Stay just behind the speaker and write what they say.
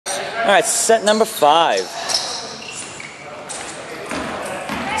right, set number 5.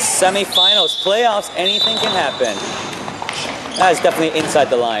 Semifinals, playoffs, anything can happen. That is definitely inside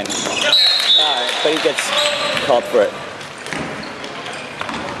the line. Alright, but he gets called for it.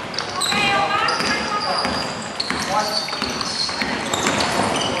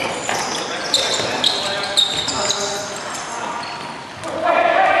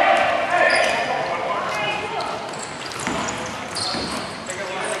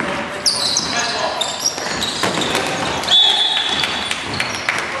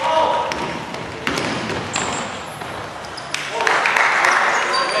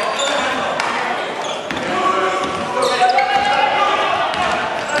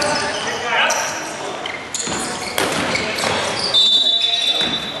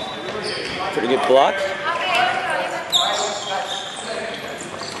 Pretty good block.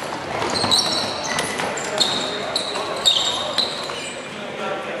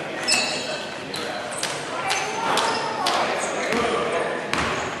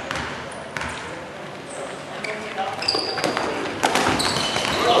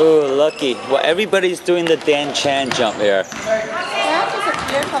 Ooh, lucky. Well, everybody's doing the Dan Chan jump here. That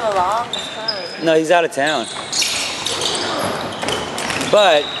disappeared for the longest time. No, he's out of town.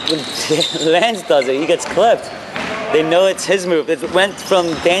 But when Lance does it, he gets clipped. They know it's his move. It went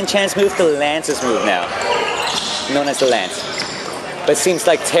from Dan Chan's move to Lance's move now, known as the Lance. But it seems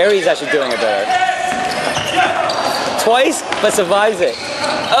like Terry's actually doing it better. Twice, but survives it.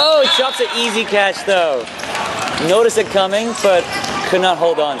 Oh, drops an easy catch though. Noticed it coming, but could not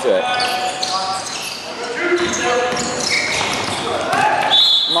hold on to it.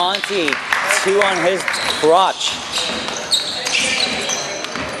 Monty, 2 on his crotch.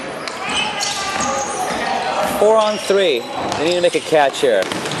 4 on 3. They need to make a catch here.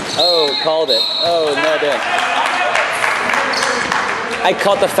 Oh, called it. Oh, no, they didn't. I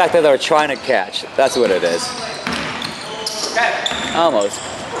caught the fact that they were trying to catch. That's what it is. Almost.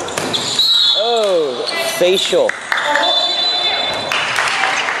 Oh, facial.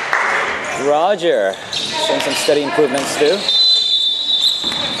 Roger. Showing some steady improvements too.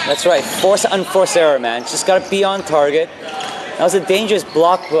 That's right. Force unforced error, man. Just gotta be on target. That was a dangerous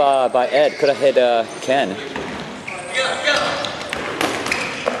block by Ed. Could have hit Ken.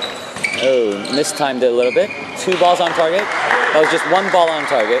 Oh, mistimed it a little bit. 2 balls on target. That was just 1 ball on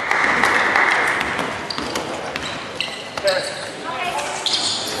target.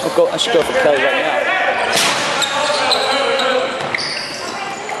 I should go for Kelly right now.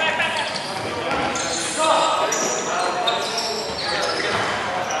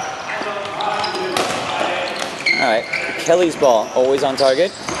 Alright, Kelly's ball, always on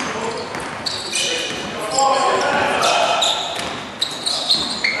target.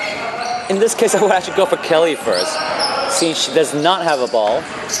 In this case, I would actually go for Kelly first. See, she does not have a ball.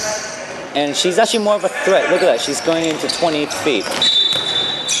 And she's actually more of a threat. Look at that, she's going into 28 feet.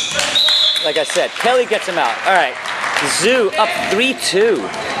 Like I said, Kelly gets him out. Alright, Zoo up 3-2.